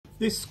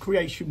This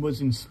creation was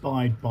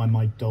inspired by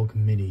my dog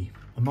Minnie,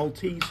 a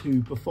Maltese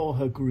who, before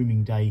her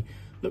grooming day,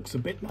 looks a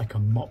bit like a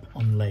mop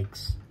on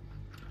legs.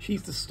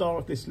 She's the star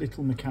of this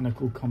little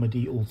mechanical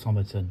comedy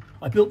Automaton.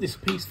 I built this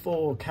piece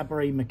for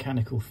Cabaret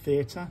Mechanical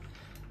Theatre,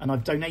 and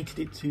I've donated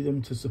it to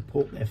them to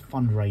support their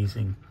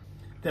fundraising.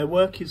 Their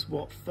work is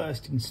what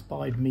first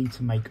inspired me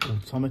to make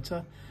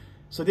Automata,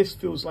 so this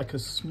feels like a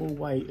small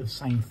way of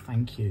saying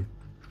thank you.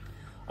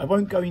 I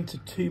won't go into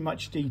too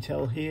much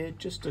detail here,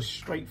 just a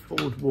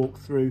straightforward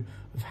walkthrough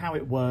of how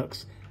it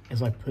works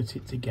as I put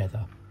it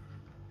together.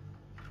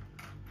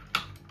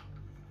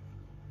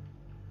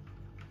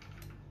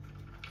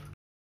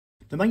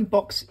 The main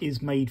box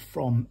is made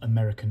from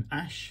American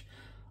ash.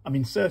 I'm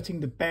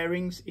inserting the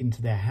bearings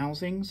into their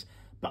housings,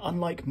 but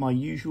unlike my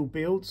usual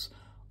builds,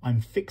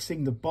 I'm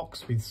fixing the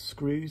box with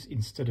screws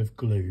instead of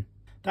glue.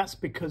 That's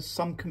because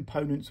some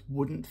components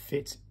wouldn't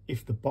fit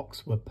if the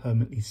box were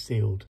permanently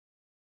sealed.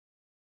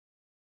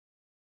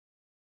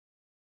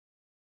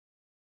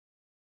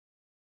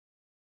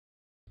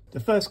 The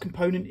first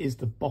component is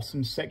the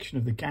bottom section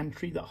of the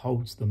gantry that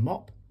holds the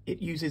mop.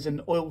 It uses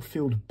an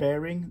oil-filled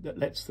bearing that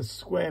lets the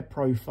square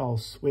profile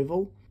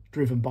swivel,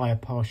 driven by a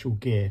partial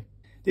gear.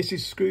 This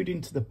is screwed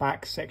into the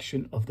back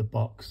section of the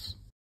box.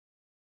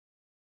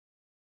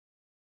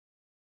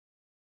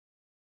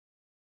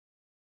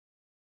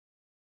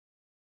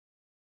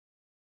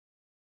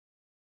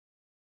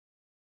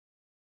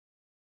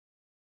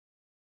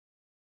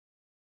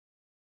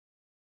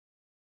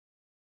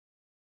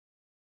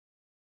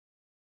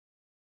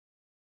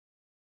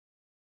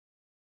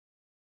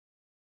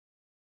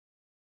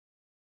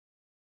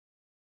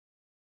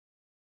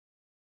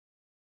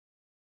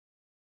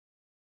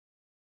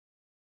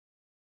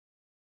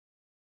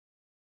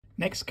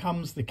 Next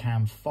comes the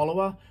cam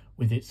follower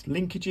with its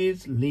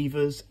linkages,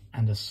 levers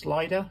and a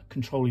slider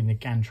controlling the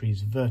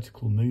gantry's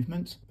vertical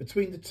movement.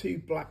 Between the two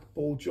black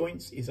ball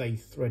joints is a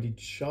threaded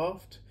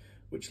shaft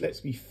which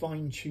lets me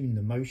fine-tune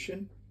the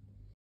motion.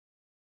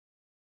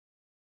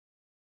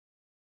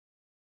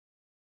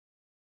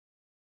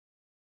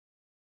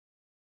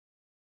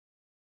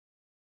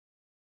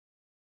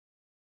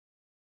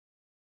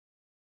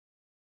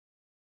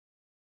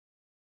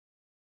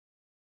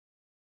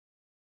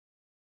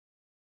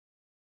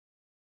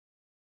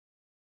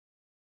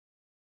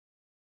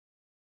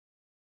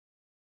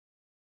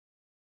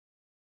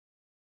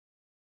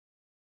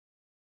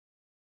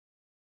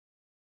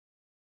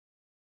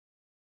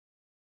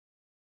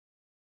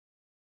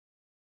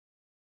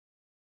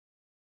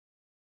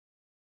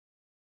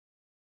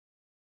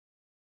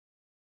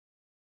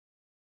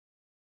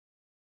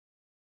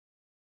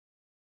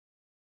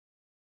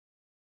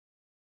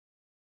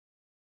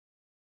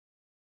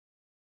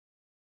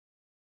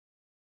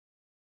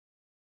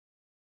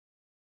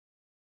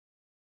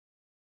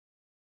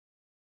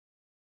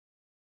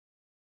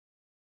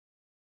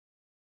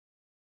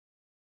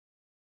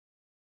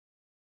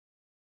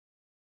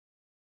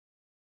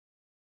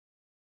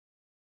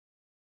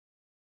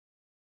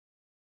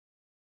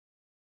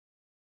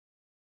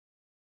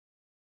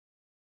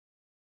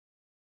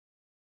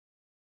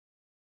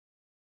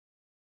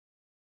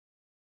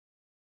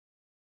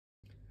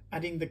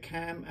 Adding the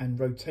cam and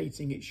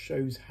rotating it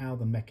shows how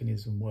the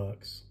mechanism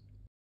works.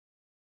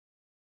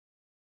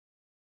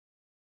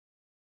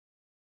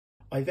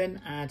 I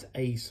then add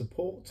a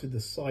support to the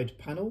side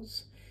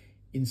panels,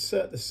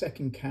 insert the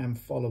second cam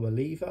follower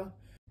lever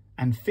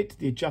and fit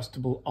the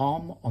adjustable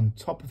arm on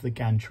top of the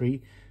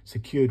gantry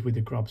secured with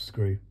a grub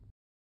screw.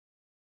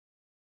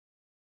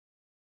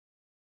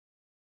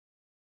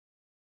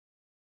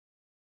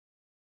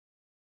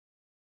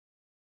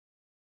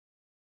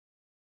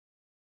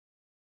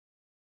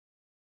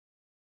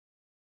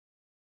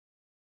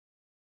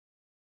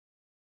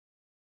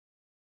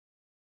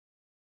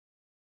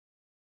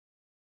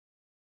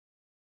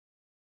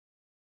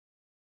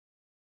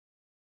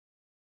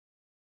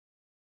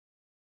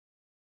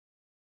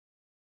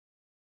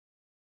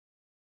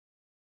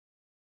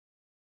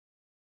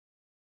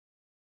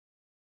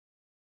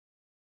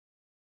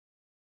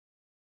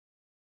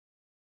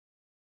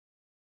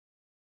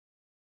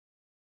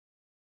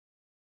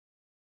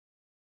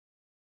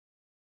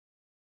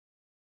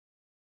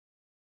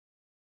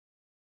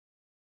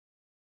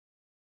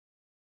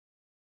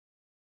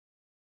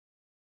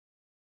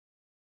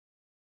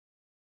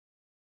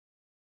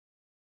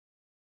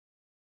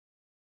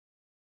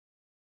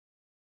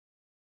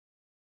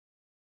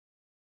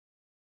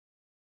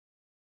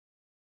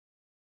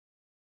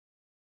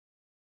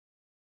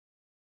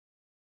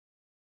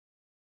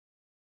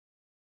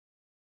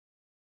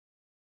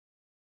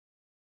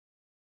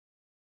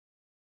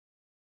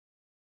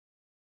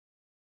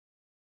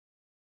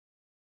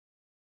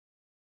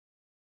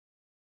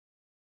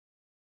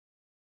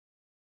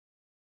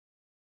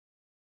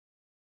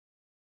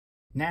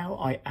 Now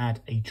I add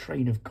a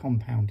train of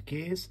compound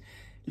gears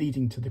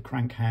leading to the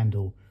crank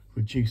handle,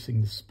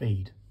 reducing the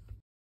speed.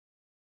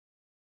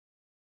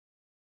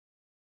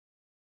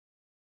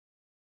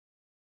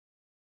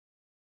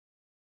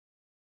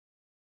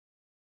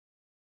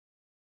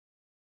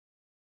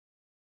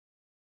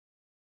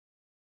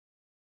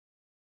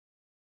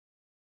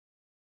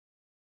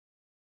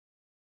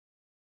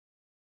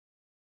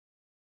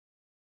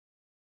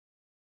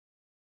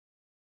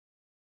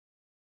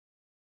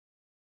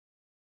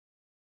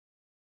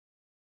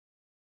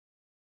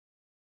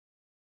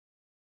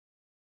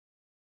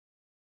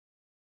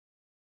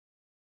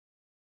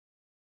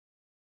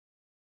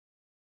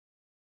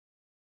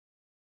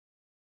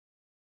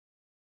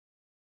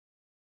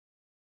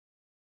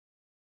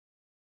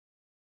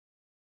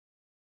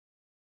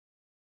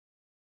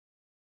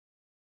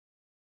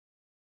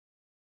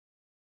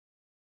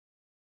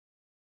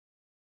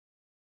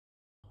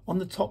 On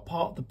the top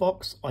part of the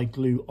box, I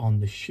glue on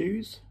the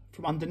shoes.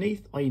 From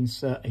underneath, I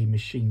insert a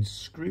machine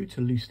screw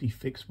to loosely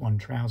fix one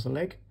trouser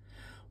leg,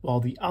 while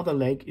the other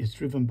leg is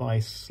driven by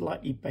a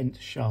slightly bent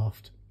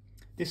shaft.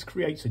 This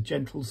creates a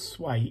gentle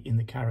sway in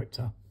the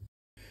character.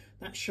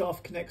 That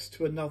shaft connects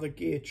to another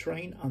gear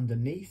train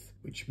underneath,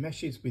 which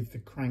meshes with the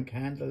crank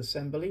handle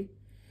assembly.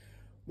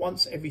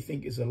 Once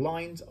everything is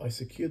aligned, I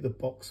secure the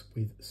box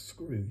with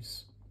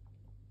screws.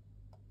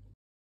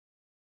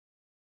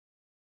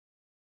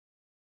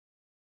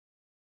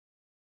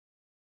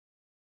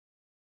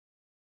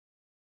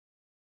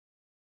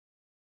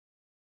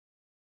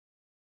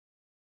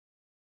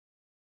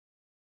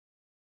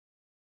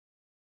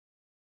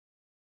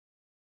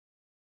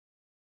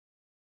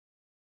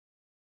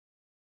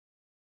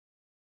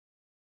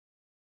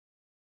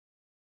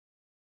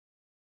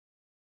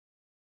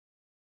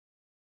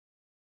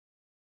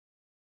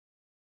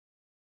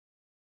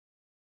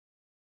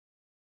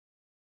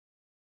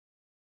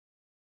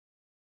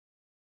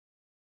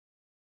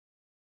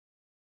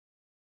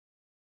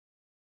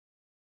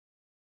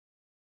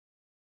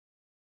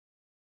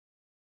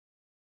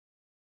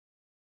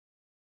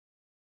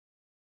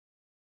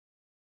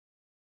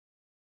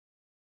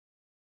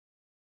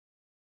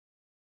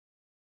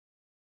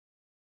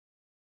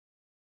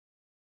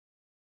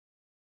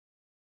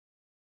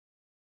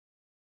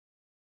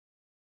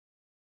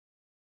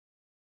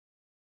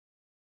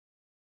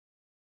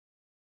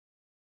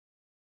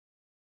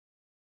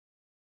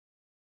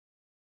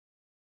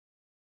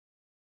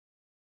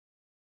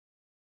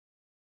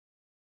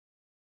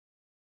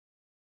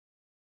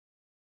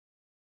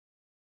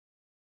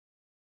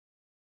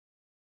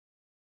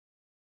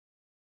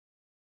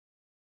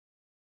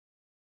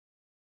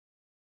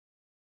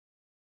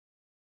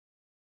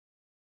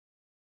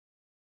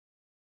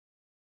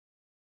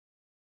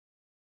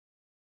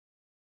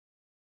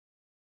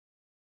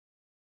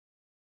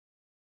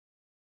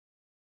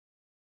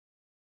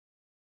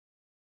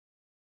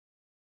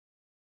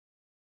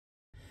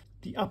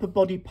 The upper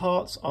body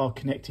parts are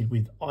connected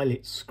with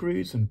eyelet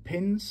screws and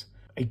pins.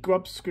 A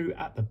grub screw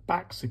at the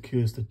back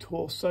secures the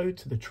torso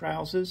to the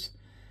trousers.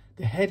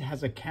 The head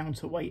has a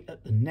counterweight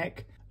at the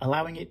neck,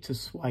 allowing it to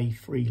sway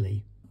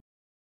freely.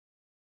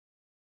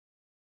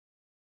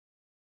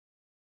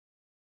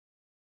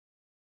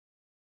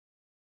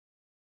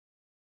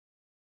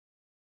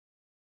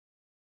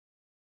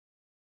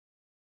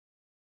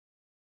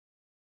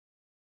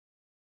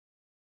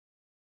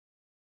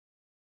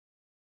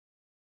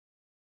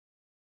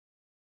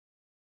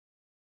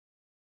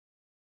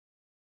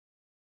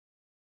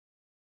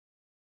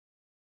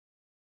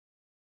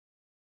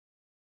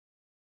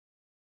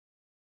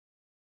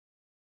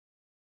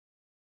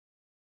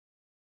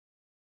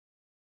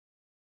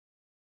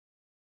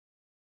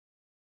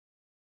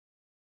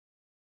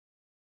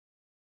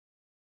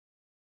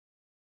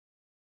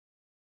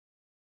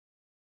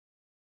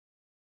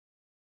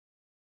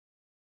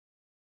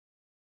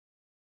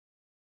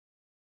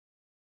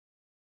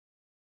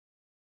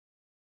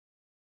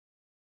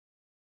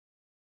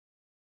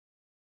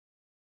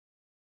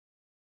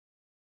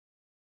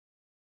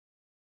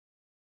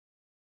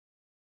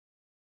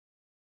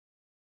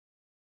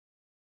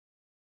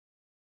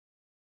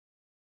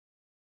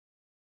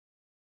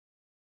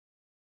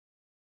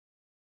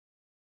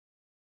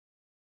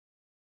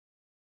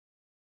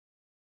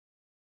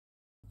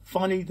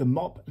 Finally, the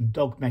mop and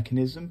dog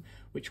mechanism,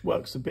 which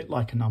works a bit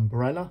like an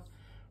umbrella.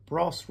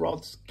 Brass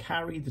rods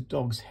carry the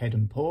dog's head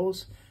and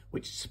paws,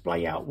 which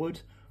splay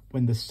outward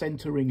when the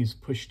centre ring is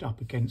pushed up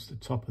against the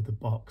top of the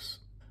box.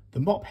 The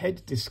mop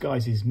head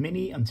disguises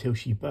Minnie until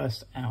she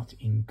bursts out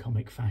in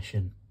comic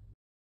fashion.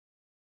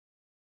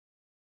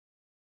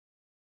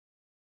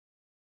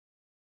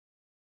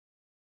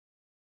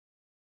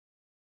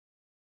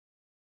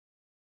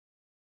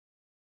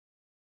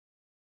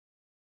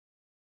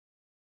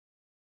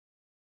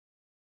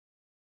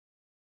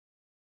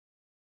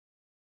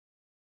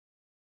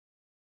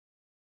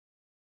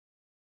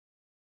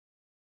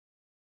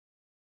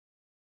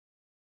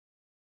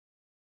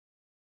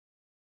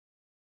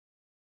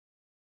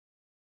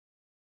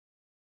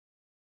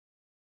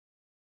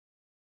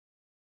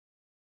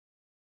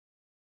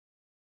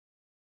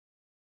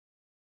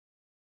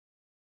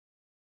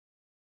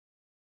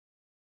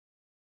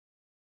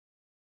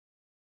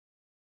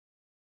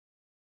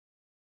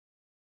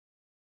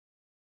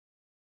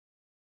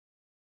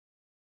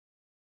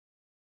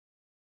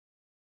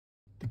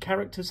 The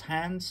character's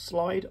hands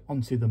slide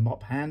onto the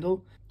mop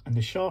handle and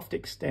the shaft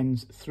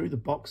extends through the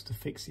box to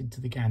fix into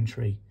the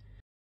gantry.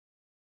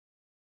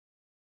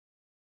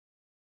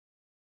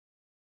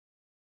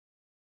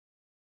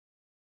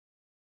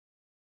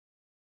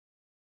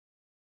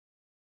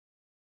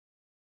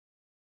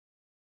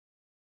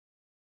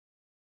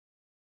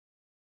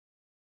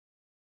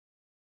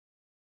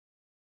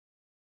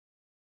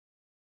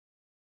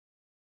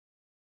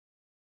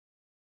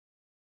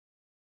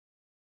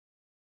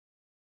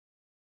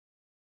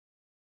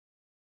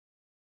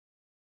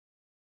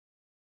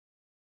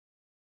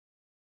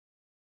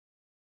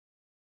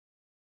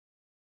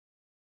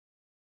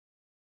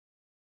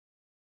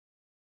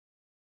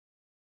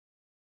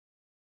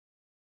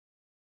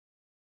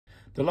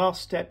 The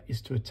last step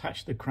is to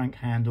attach the crank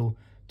handle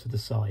to the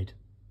side.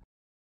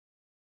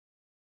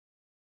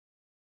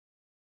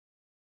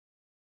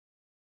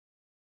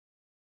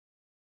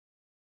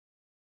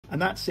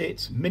 And that's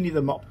it. Minnie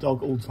the Mop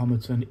Dog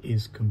automaton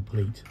is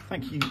complete.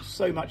 Thank you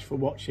so much for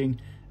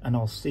watching, and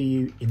I'll see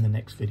you in the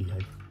next video.